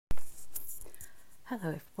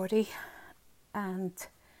Hello everybody, and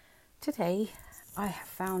today I have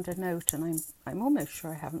found a note, and I'm almost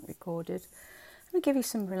sure I haven't recorded. I'm going to give you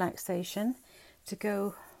some relaxation to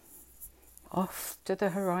go off to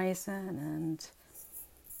the horizon and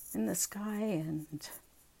in the sky and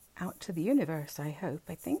out to the universe, I hope.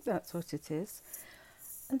 I think that's what it is.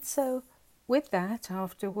 And so with that,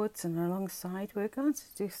 afterwards and alongside, we're going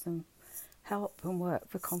to do some help and work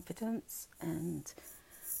for confidence and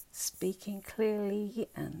speaking clearly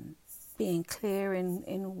and being clear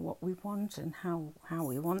in what we want and how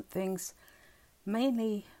we want things,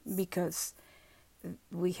 mainly because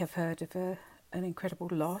we have heard of an incredible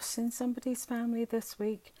loss in somebody's family this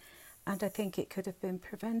week, and I think it could have been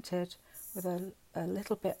prevented with a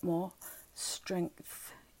little bit more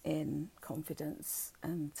strength in confidence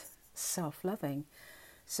and self-loving.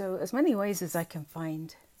 So as many ways as I can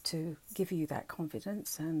find to give you that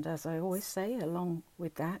confidence, and as I always say, along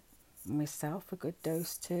with that, myself a good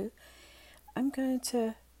dose too. I'm going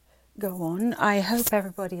to go on. I hope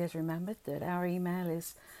everybody has remembered that our email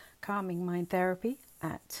is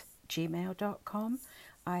calmingmindtherapy@gmail.com.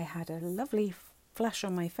 I had a lovely flash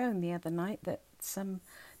on my phone the other night that some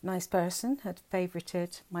nice person had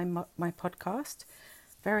favorited my podcast.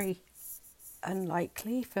 Very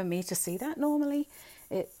unlikely for me to see that. Normally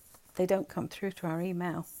they don't come through to our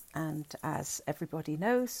email, and as everybody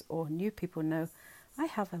knows, or new people know, I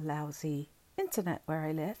have a lousy internet where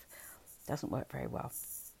I live. Doesn't work very well.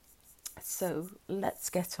 So let's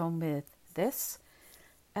get on with this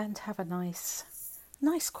and have a nice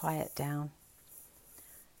quiet down.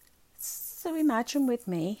 So imagine with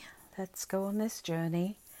me, let's go on this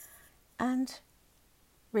journey and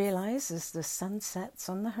realize as the sun sets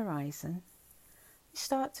on the horizon, you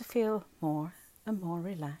start to feel more and more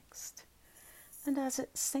relaxed. And as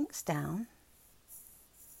it sinks down,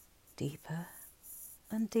 deeper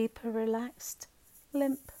and deeper relaxed,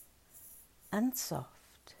 limp and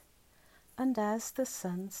soft. And as the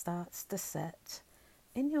sun starts to set,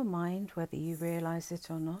 in your mind, whether you realize it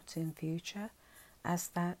or not in future, as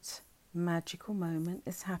that magical moment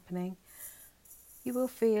is happening, you will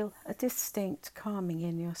feel a distinct calming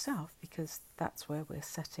in yourself, because that's where we're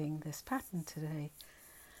setting this pattern today.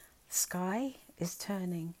 The sky is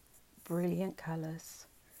turning brilliant colours: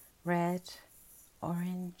 red,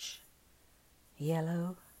 orange,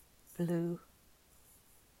 yellow, blue,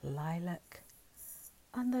 lilac,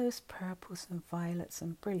 and those purples and violets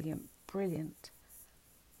and brilliant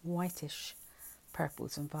whitish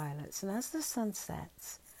purples and violets. And as the sun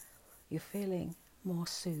sets, you're feeling more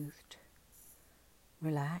soothed,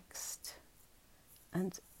 relaxed,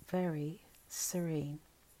 and very serene.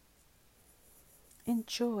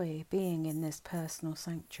 Enjoy being in this personal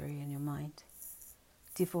sanctuary in your mind,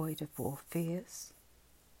 devoid of all fears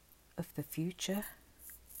of the future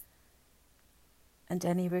and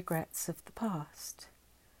any regrets of the past,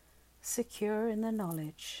 secure in the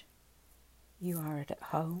knowledge you are at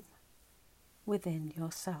home within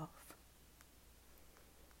yourself.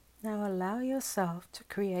 Now allow yourself to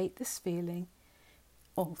create this feeling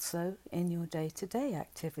also in your day-to-day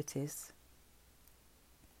activities.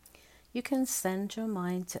 You can send your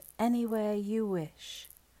mind to anywhere you wish.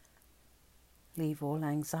 Leave all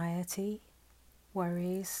anxiety,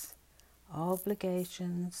 worries,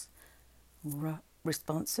 obligations,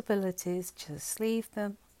 responsibilities, just leave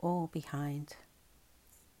them all behind.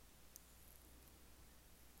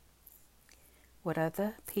 What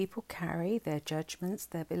other people carry, their judgments,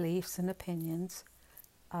 their beliefs and opinions,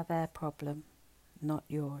 are their problem, not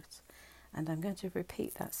yours. And I'm going to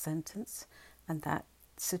repeat that sentence and that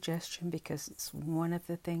suggestion because it's one of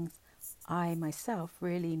the things I myself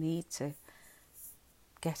really need to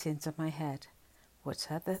get into my head.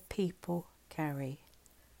 What other people carry,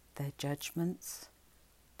 their judgments,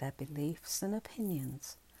 their beliefs and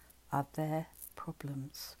opinions, are their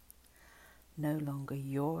problems, no longer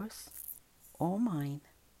yours or mine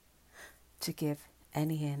to give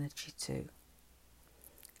any energy to.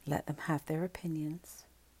 Let them have their opinions.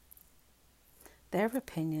 Their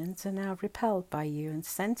opinions are now repelled by you and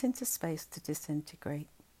sent into space to disintegrate.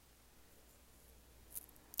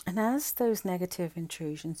 And as those negative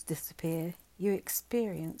intrusions disappear, you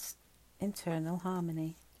experience internal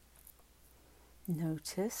harmony.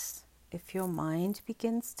 Notice if your mind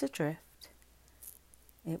begins to drift,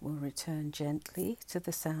 it will return gently to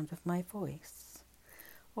the sound of my voice,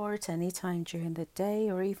 or at any time during the day,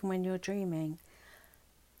 or even when you're dreaming.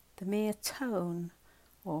 The mere tone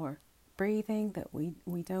or breathing that we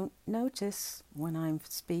don't notice when I'm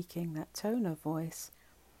speaking, that tone of voice,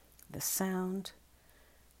 the sound,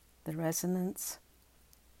 the resonance,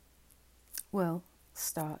 will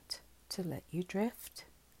start to let you drift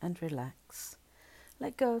and relax.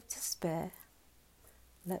 Let go of despair.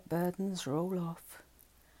 Let burdens roll off.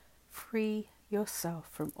 Free yourself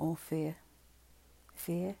from all fear.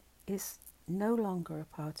 Fear is no longer a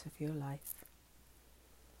part of your life.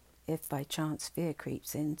 If by chance fear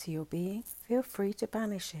creeps into your being, feel free to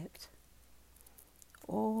banish it.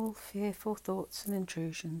 All fearful thoughts and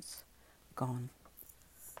intrusions gone.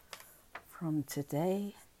 From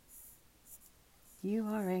today, you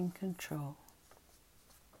are in control.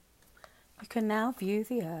 You can now view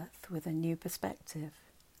the Earth with a new perspective.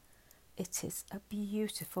 It is a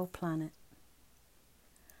beautiful planet.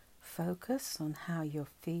 Focus on how you're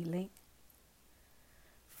feeling.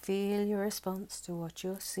 Feel your response to what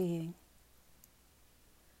you're seeing.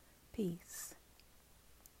 Peace,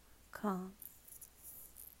 calm,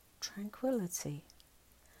 tranquility.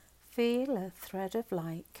 Feel a thread of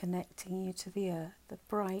light connecting you to the Earth, a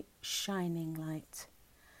bright, shining light,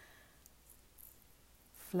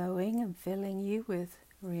 flowing and filling you with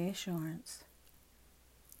reassurance.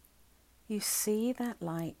 You see that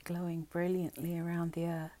light glowing brilliantly around the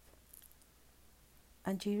Earth,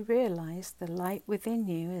 and you realize the light within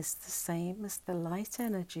you is the same as the light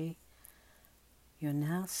energy you're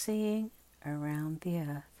now seeing around the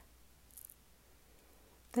Earth.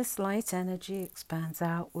 This light energy expands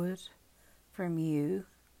outward from you,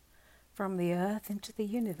 from the Earth into the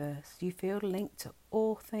universe. You feel linked to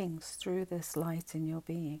all things through this light in your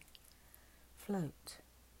being. Float.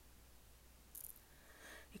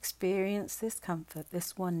 Experience this comfort,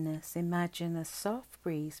 this oneness. Imagine a soft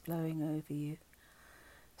breeze blowing over you.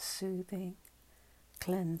 Soothing,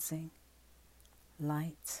 cleansing,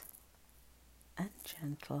 light and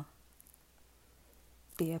gentle.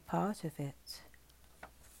 Be a part of it.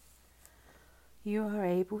 You are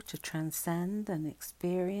able to transcend and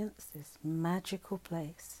experience this magical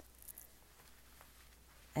place.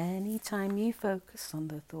 Anytime you focus on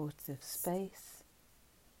the thought of space,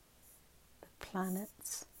 the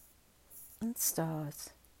planets and stars,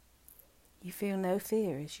 you feel no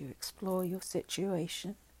fear as you explore your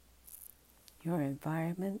situation, your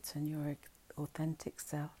environment and your authentic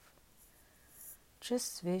self.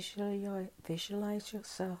 Just visualize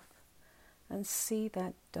yourself and see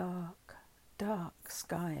that dark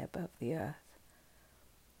sky above the Earth.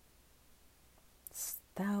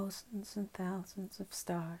 Thousands and thousands of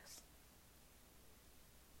stars.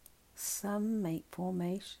 Some make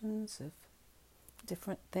formations of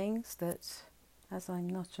different things that, as I'm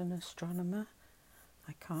not an astronomer,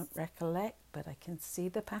 I can't recollect, but I can see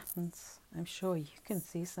the patterns. I'm sure you can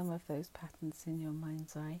see some of those patterns in your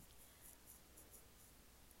mind's eye.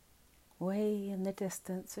 Way in the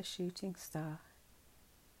distance, a shooting star.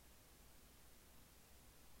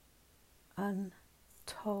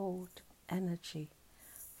 Untold energy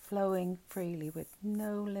flowing freely with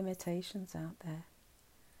no limitations out there.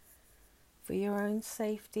 For your own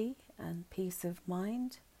safety and peace of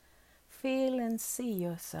mind, feel and see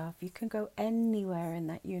yourself. You can go anywhere in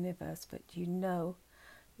that universe, but you know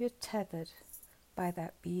you're tethered by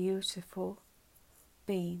that beautiful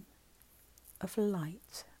beam of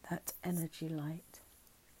light, that energy light.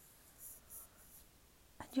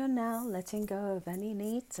 And you're now letting go of any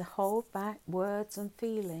need to hold back words and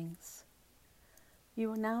feelings. You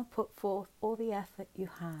will now put forth all the effort you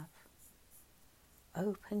have.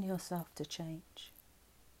 Open yourself to change.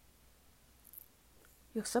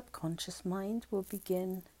 Your subconscious mind will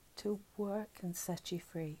begin to work and set you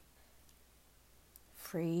free.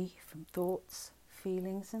 Free from thoughts,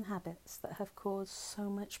 feelings and habits that have caused so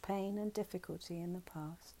much pain and difficulty in the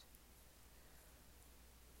past.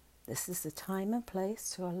 This is the time and place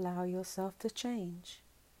to allow yourself to change,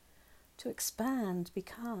 to expand,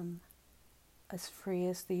 become as free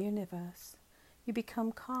as the universe. You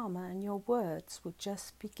become calmer and your words will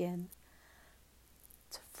just begin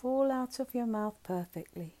to fall out of your mouth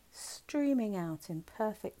perfectly, streaming out in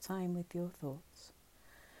perfect time with your thoughts.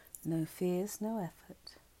 No fears, no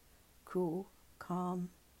effort. Cool, calm,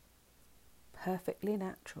 perfectly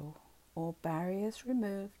natural, all barriers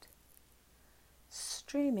removed.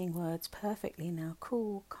 Streaming words perfectly now,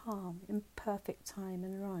 cool, calm, in perfect time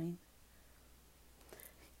and rhyme.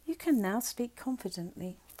 You can now speak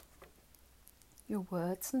confidently. Your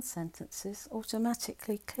words and sentences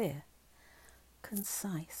automatically clear,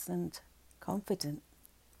 concise and confident.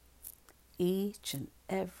 Each and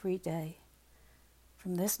every day.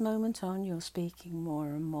 From this moment on, you're speaking more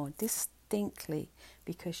and more distinctly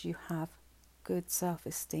because you have good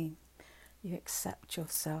self-esteem. You accept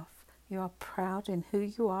yourself. You are proud in who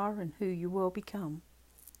you are and who you will become.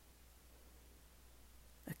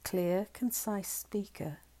 A clear, concise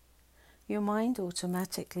speaker. Your mind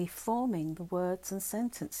automatically forming the words and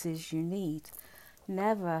sentences you need,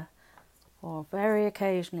 never or very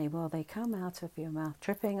occasionally will they come out of your mouth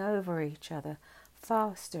tripping over each other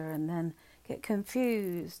faster and then get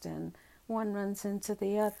confused and one runs into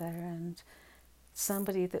the other, and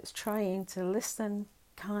somebody that's trying to listen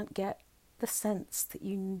can't get the sense that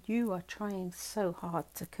you are trying so hard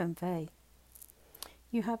to convey.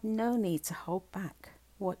 You have no need to hold back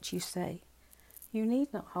what you say. You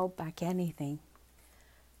need not hold back anything,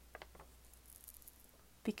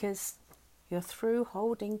 because you're through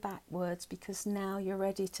holding back words, because now you're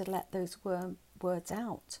ready to let those words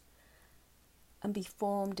out and be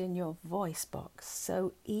formed in your voice box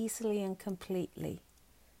so easily and completely.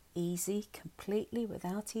 Easy, completely,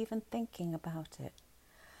 without even thinking about it.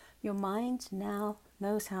 Your mind now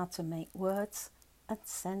knows how to make words and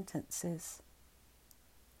sentences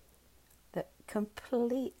that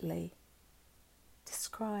completely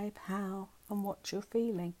describe how and what you're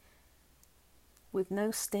feeling, with no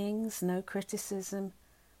stings, no criticism,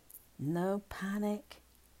 no panic.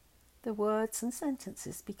 The words and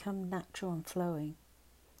sentences become natural and flowing.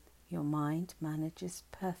 Your mind manages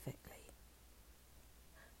perfectly.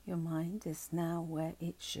 Your mind is now where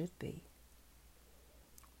it should be,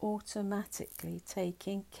 automatically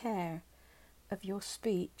taking care of your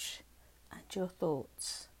speech and your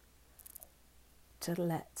thoughts, to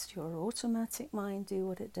let your automatic mind do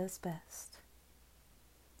what it does best.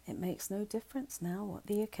 It makes no difference now what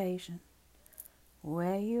the occasion,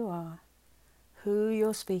 where you are, who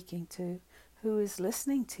you're speaking to, who is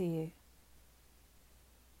listening to you.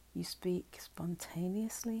 You speak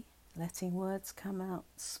spontaneously, letting words come out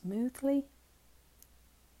smoothly.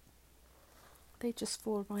 They just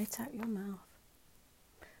fall right out your mouth.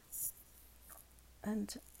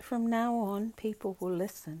 And from now on, people will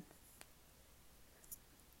listen.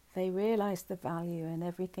 They realise the value in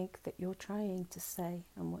everything that you're trying to say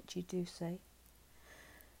and what you do say,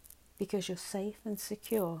 because you're safe and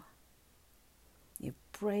secure. You're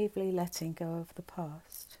bravely letting go of the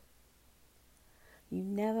past. You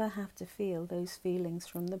never have to feel those feelings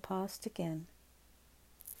from the past again.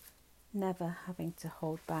 Never having to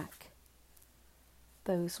hold back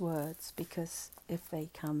those words, because if they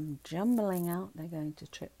come jumbling out, they're going to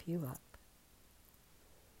trip you up.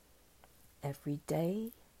 Every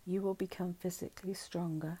day you will become physically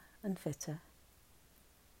stronger and fitter,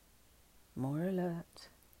 more alert,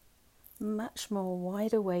 much more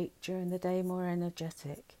wide awake during the day, more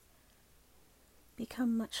energetic.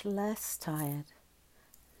 Become much less tired,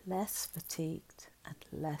 less fatigued, and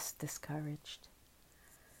less discouraged.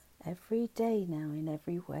 Every day now, in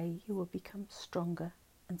every way, you will become stronger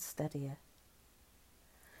and steadier.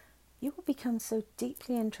 You will become so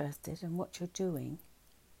deeply interested in what you're doing,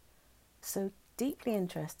 so deeply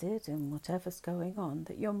interested in whatever's going on,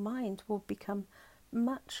 that your mind will become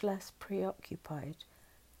much less preoccupied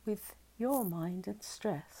with your mind and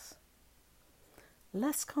stress.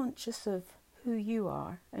 Less conscious of who you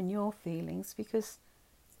are and your feelings, because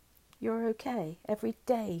you're okay. Every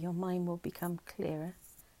day your mind will become clearer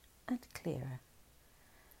and clearer,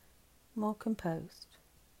 more composed,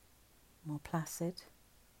 more placid,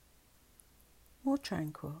 more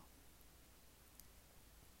tranquil.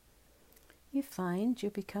 You find you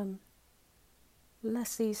become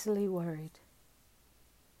less easily worried,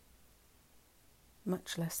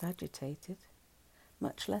 much less agitated,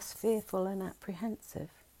 much less fearful and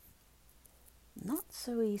apprehensive, not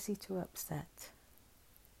so easy to upset.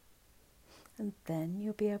 And then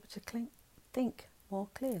you'll be able to think more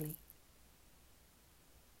clearly.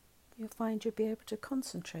 You'll find you'll be able to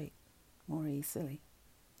concentrate more easily.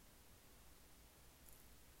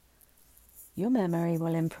 Your memory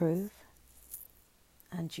will improve,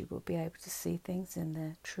 and you will be able to see things in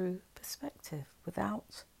their true perspective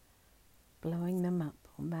without blowing them up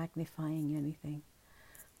or magnifying anything,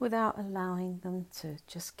 without allowing them to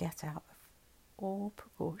just get out of all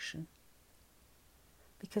proportion.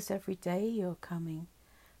 Because every day you're coming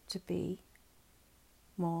to be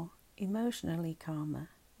more emotionally calmer,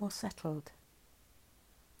 more settled,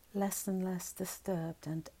 less and less disturbed,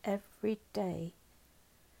 and every day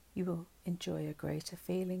you will enjoy a greater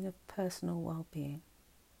feeling of personal well-being,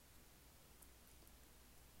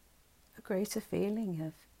 a greater feeling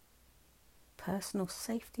of personal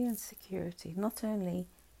safety and security, not only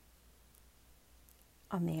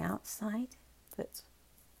on the outside, but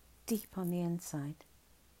deep on the inside,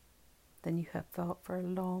 than you have felt for a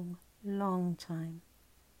long, long time.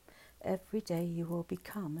 Every day you will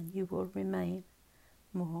become and you will remain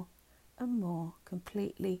more and more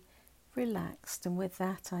completely relaxed, and with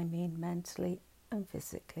that I mean mentally and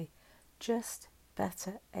physically, just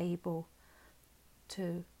better able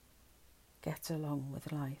to get along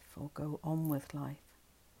with life or go on with life.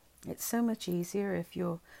 It's so much easier if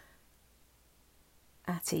you're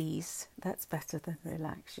at ease. That's better than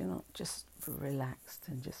relaxed. You're not just relaxed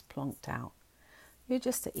and just plonked out. You're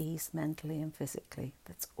just at ease mentally and physically.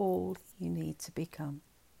 That's all you need to become.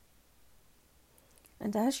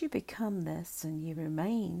 And as you become this and you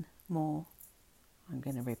remain more, I'm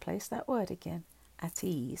going to replace that word again, at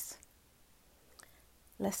ease,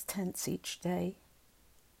 less tense each day,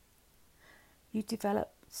 you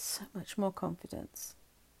develop so much more confidence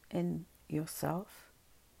in yourself,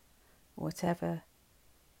 whatever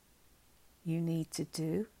you need to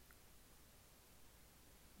do,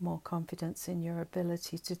 more confidence in your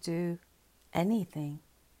ability to do anything,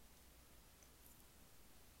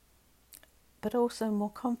 but also more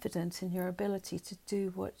confidence in your ability to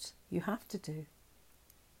do what you have to do,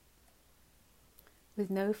 with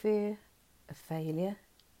no fear of failure,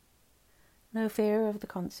 no fear of the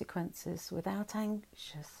consequences, without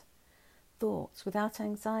anxious thoughts, without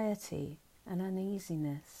anxiety and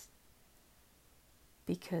uneasiness,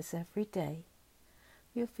 because every day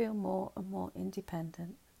you'll feel more and more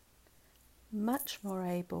independent, much more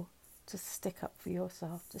able to stick up for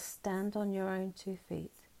yourself, to stand on your own 2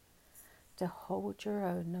 feet, to hold your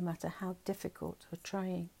own no matter how difficult or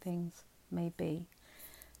trying things may be,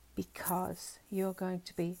 because you're going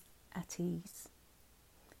to be at ease.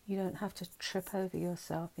 You don't have to trip over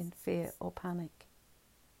yourself in fear or panic.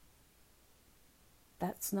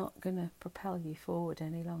 That's not going to propel you forward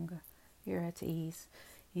any longer. You're at ease.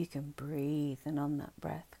 You can breathe, and on that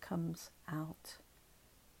breath comes out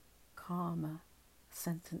calmer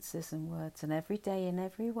sentences and words. And every day, in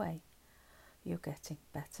every way, you're getting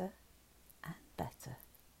better and better.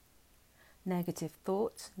 Negative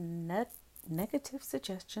thoughts, negative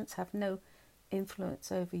suggestions have no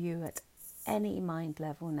influence over you at any mind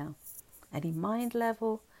level now. Any mind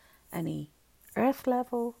level, any earth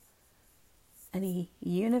level, any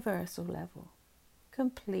universal level.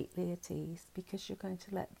 Completely at ease, because you're going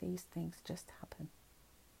to let these things just happen.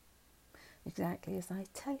 Exactly as I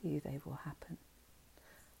tell you they will happen.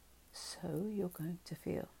 So you're going to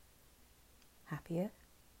feel happier,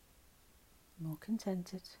 more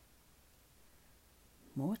contented,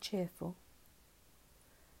 more cheerful,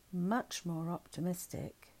 much more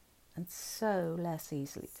optimistic, and so less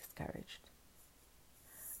easily discouraged,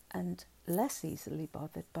 and less easily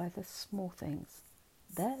bothered by the small things.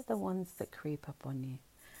 They're the ones that creep up on you.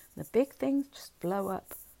 The big things just blow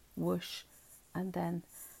up, whoosh, and then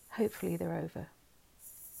hopefully they're over.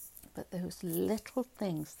 But those little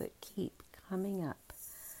things that keep coming up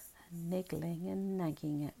and niggling and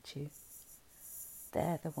nagging at you,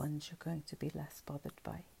 they're the ones you're going to be less bothered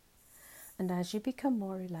by. And as you become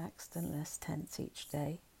more relaxed and less tense each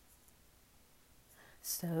day,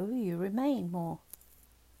 so you remain more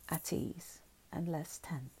at ease and less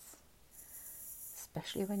tense,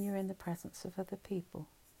 especially when you're in the presence of other people,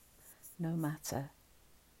 no matter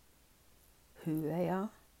who they are,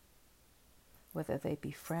 whether they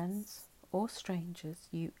be friends or strangers.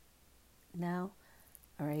 You now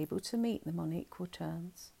are able to meet them on equal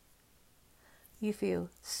terms. You feel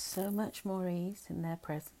so much more ease in their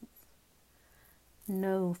presence.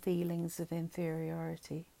 No feelings of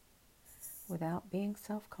inferiority, without being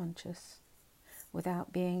self-conscious,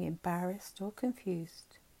 without being embarrassed or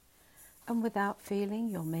confused, and without feeling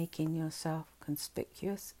you're making yourself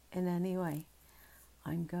conspicuous in any way.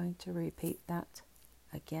 I'm going to repeat that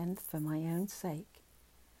again for my own sake,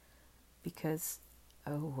 because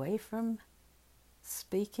away from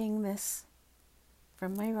speaking this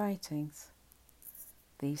from my writings,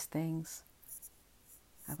 these things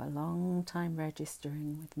have a long time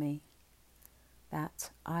registering with me,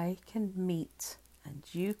 that I can meet and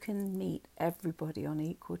you can meet everybody on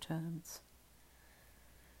equal terms.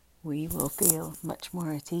 We will feel much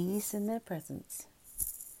more at ease in their presence,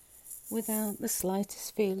 without the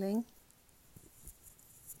slightest feeling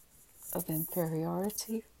of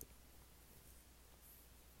inferiority,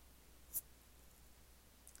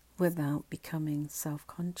 without becoming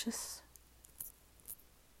self-conscious,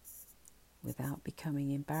 without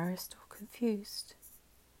becoming embarrassed or confused,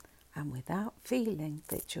 and without feeling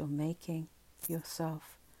that you're making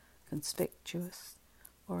yourself conspicuous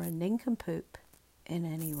or a nincompoop in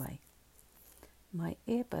any way. My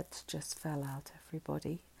earbuds just fell out,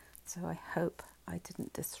 everybody, so I hope I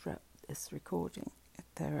didn't disrupt this recording. If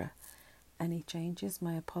there are any changes,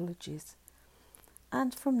 my apologies.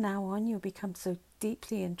 And from now on, you'll become so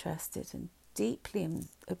deeply interested and deeply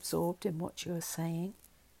absorbed in what you are saying.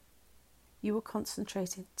 You will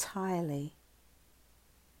concentrate entirely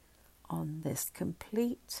on this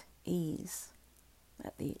complete ease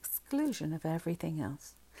at the exclusion of everything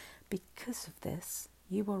else. Because of this,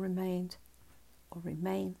 you will remain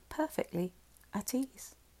perfectly at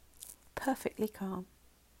ease, perfectly calm,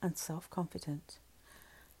 and self-confident.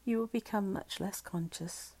 You will become much less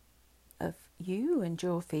conscious of you and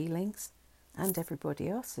your feelings, and everybody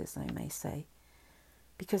else's, I may say,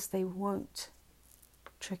 because they won't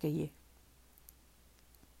trigger you.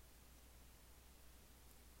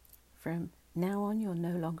 From now on, you'll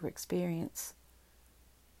no longer experience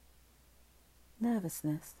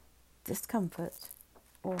nervousness, discomfort,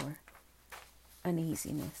 or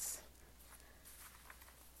uneasiness.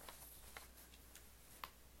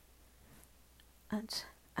 And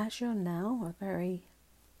as you're now a very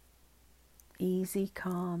easy,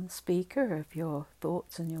 calm speaker of your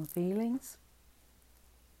thoughts and your feelings,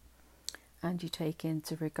 and you take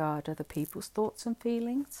into regard other people's thoughts and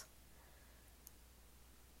feelings,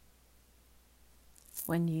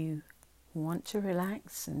 when you want to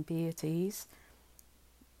relax and be at ease,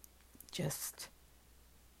 just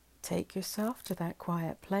take yourself to that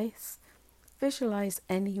quiet place. Visualize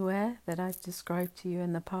anywhere that I've described to you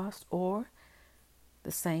in the past, or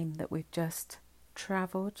the same that we've just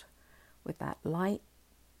travelled, with that light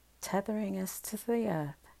tethering us to the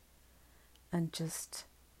earth, and just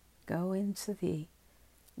go into the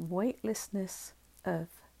weightlessness of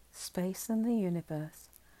space and the universe.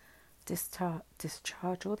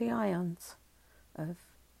 Discharge all the ions of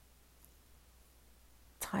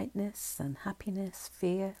tightness and happiness,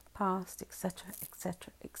 fear, past, etc.,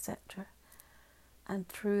 etc., etc. And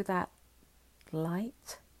through that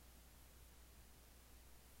light,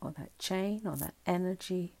 or that chain, or that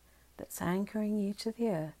energy that's anchoring you to the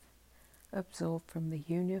earth, absorb from the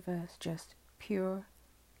universe just pure,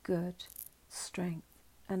 good strength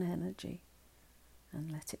and energy, and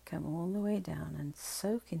let it come all the way down and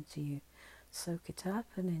soak into you. Soak it up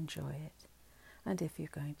and enjoy it. And if you're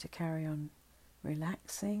going to carry on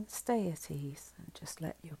relaxing, stay at ease and just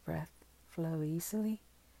let your breath flow easily.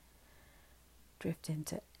 Drift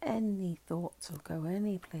into any thoughts or go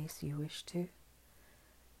any place you wish to.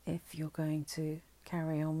 If you're going to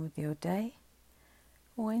carry on with your day,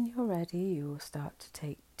 when you're ready, you will start to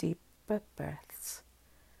take deeper breaths.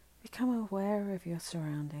 Become aware of your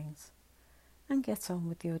surroundings and get on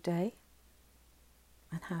with your day,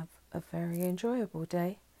 and have a very enjoyable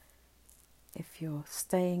day. If you're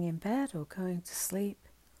staying in bed or going to sleep,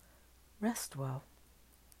 rest well.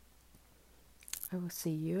 I will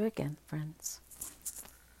see you again, friends.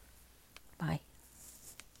 Bye.